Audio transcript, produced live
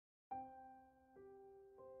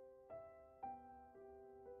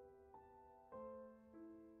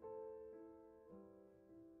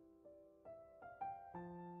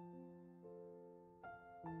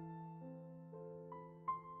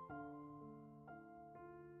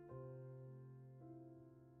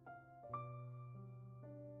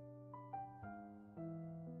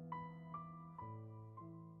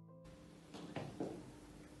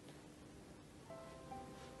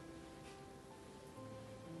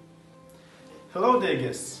Hello dear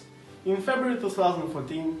guests! In February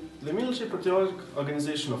 2014, the military patriotic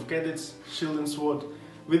organization of cadets, Shield and Sword,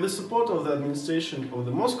 with the support of the administration of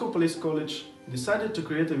the Moscow Police College, decided to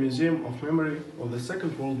create a museum of memory of the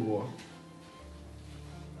Second World War.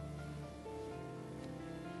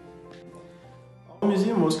 Our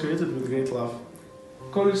museum was created with great love.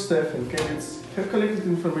 College staff and cadets have collected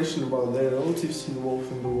information about their relatives involved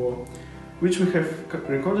in the war, which we have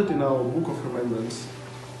recorded in our Book of Remembrance.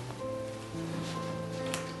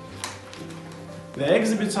 The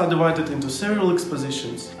exhibits are divided into several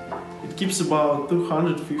expositions. It keeps about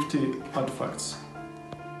 250 artifacts.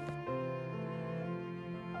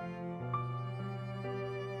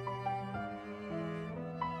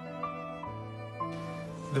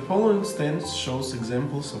 The following stand shows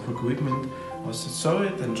examples of equipment of the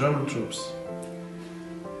Soviet and German troops.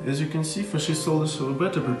 As you can see, fascist soldiers were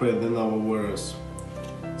better prepared than our warriors.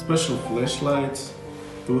 Special flashlights,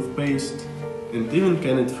 toothpaste, and even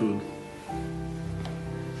canned food.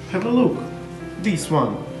 Have a look! This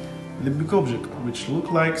one! The big object, which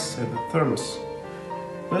looked like a thermos.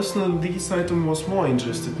 Personally, this item was more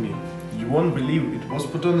interested me. You won't believe it was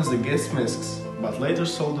put on as a gas masks, but later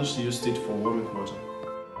soldiers used it for warming water.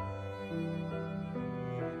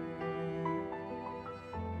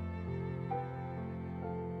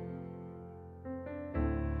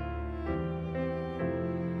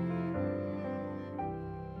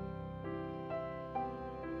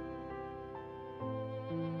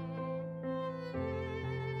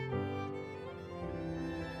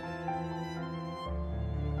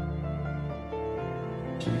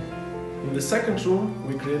 In the second room,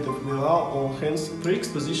 we created with our own hands 3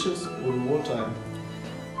 expositions of wartime.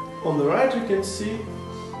 On the right you can see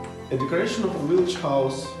a decoration of a village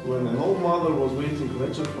house when an old mother was waiting a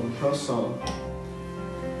letter from her son.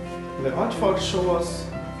 The artifacts show us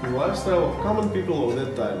the lifestyle of common people of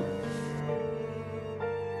that time.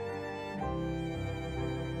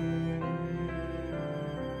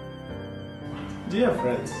 Dear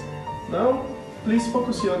friends, now please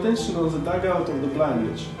focus your attention on the dugout of the blind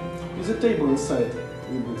ledge. With a table inside,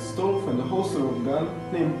 with a stove and a holster of gun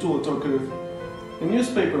named Tula Tokarev, a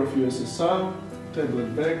newspaper of USSR,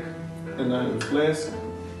 tablet bag, an iron flask,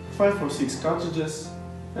 5 or 6 cartridges,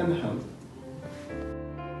 and a hand.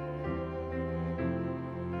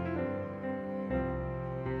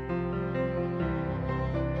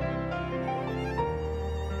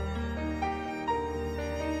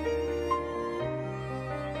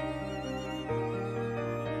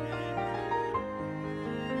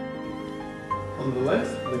 On the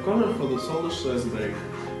left, the corner for the soldiers' rest break,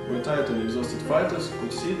 where tired and exhausted fighters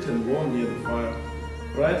could sit and warm near the fire,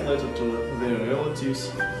 write letters to their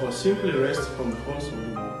relatives, or simply rest from the horse of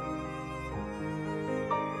the war.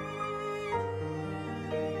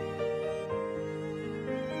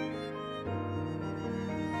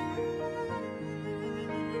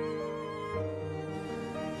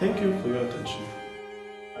 Thank you for your attention.